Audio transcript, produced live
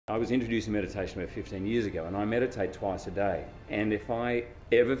I was introducing meditation about 15 years ago, and I meditate twice a day. And if I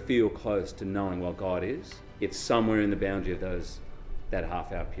ever feel close to knowing what God is, it's somewhere in the boundary of that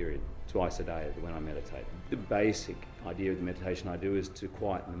half-hour period, twice a day when I meditate. The basic idea of the meditation I do is to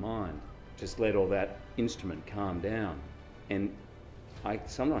quieten the mind, just let all that instrument calm down. And I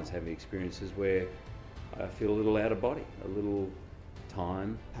sometimes have experiences where I feel a little out of body, a little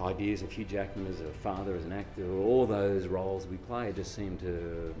time. Ideas of Hugh Jackman as a father, as an actor, all those roles we play just seem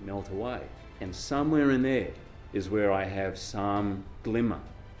to melt away. And somewhere in there is where I have some glimmer,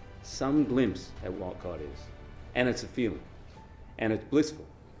 some glimpse at what God is. And it's a feeling. And it's blissful.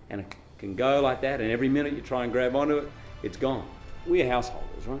 And it can go like that, and every minute you try and grab onto it, it's gone. We're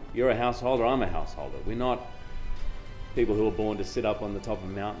householders, right? You're a householder, I'm a householder. We're not people who are born to sit up on the top of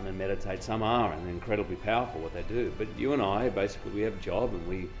a mountain and meditate. Some are, and they're incredibly powerful what they do. But you and I, basically, we have a job and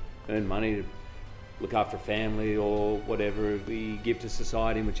we earn money to look after a family or whatever. We give to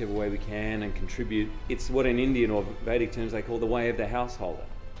society in whichever way we can and contribute. It's what in Indian or Vedic terms they call the way of the householder.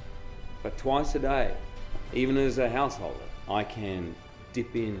 But twice a day, even as a householder, I can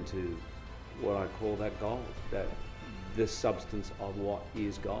dip into what I call that gold, that the substance of what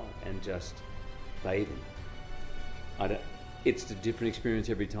is God, and just bathe in it. It's a different experience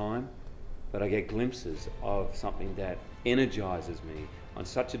every time, but I get glimpses of something that energizes me on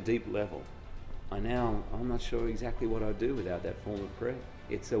such a deep level. I'm not sure exactly what I'd do without that form of prayer.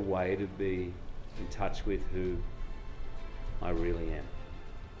 It's a way to be in touch with who I really am.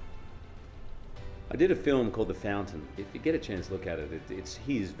 I did a film called The Fountain. If you get a chance to look at it, it's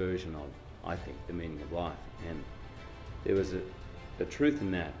his version of, I think, the meaning of life. And there was a truth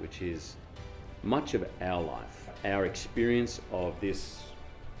in that, which is much of our life, our experience of this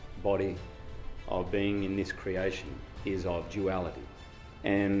body, of being in this creation, is of duality.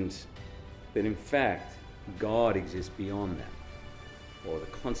 And that in fact, God exists beyond that, or the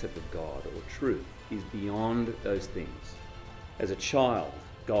concept of God or truth is beyond those things. As a child,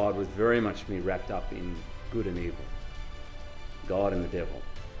 God was very much for me wrapped up in good and evil, God and the devil.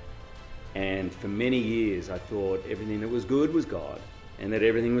 And for many years I thought everything that was good was God and that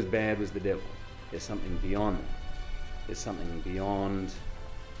everything was bad was the devil. There's something beyond that. There's something beyond.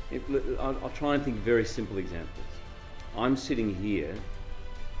 I'll try and think of very simple examples. I'm sitting here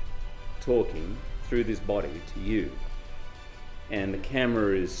talking through this body to you, and the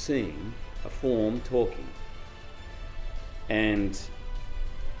camera is seeing a form talking. And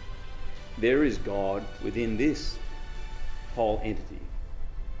there is God within this whole entity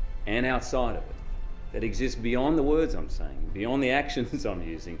and outside of it that exists beyond the words I'm saying, beyond the actions I'm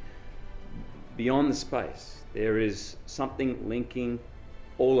using, beyond the space. There is something linking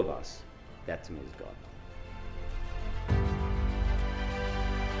all of us. That to me is God.